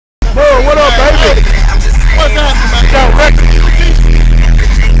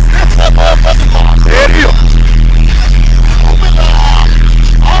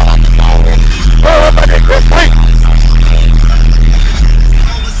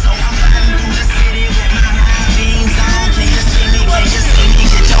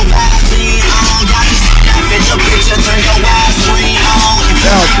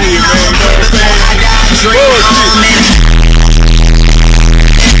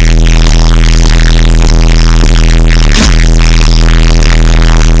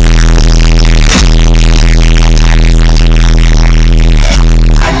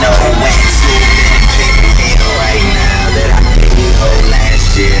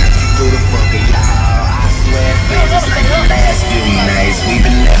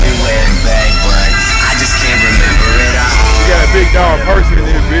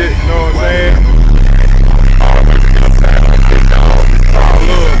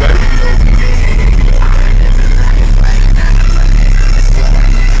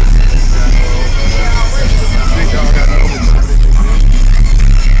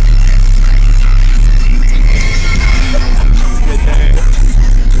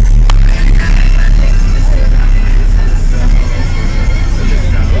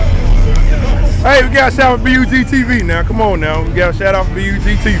Hey, we got a shout out for BUG TV now. Come on now. We got a shout out for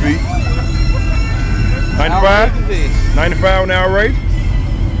BUG TV. 95? 95 on outrage.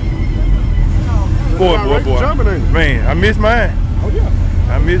 Boy. Man, I miss mine. Oh,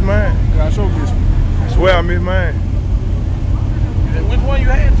 yeah. I miss mine. Yeah, I sure miss one. I swear I miss mine. Which one you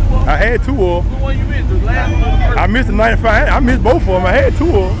had two of? I had two of them. Which one you missed? The last one or the first? I missed the 95. I missed both of them. I had two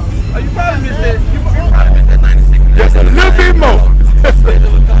of them. Oh, you probably missed that. You probably missed that 96. Just a little bit more.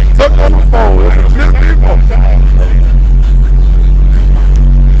 Took on the phone. Just a little bit more.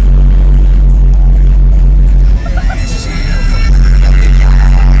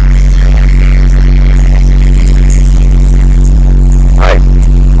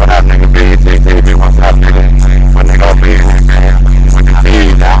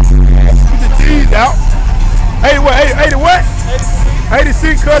 Out.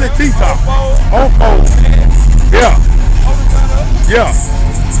 86 color T-top. On fold. Yeah. Yeah.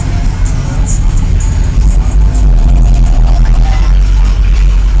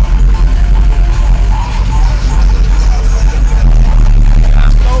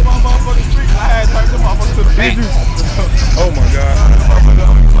 Oh my God.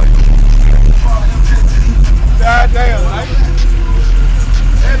 God damn.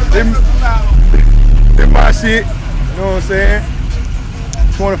 That's my shit. You know what I'm saying?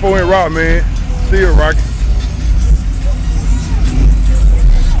 24-inch rock, man. Still rocking.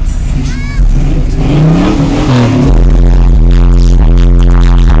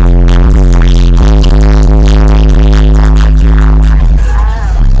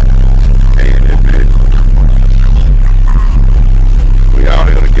 We all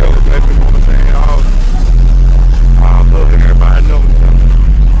here together, baby. You know what I'm saying? All love and everybody knows.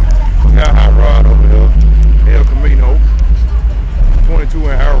 We got hot rod over here. El Camino.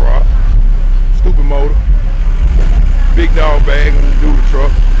 22-inch hot rod. Stupid motor. Big dog bag on the duty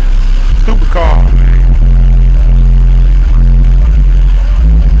truck. Stupid car.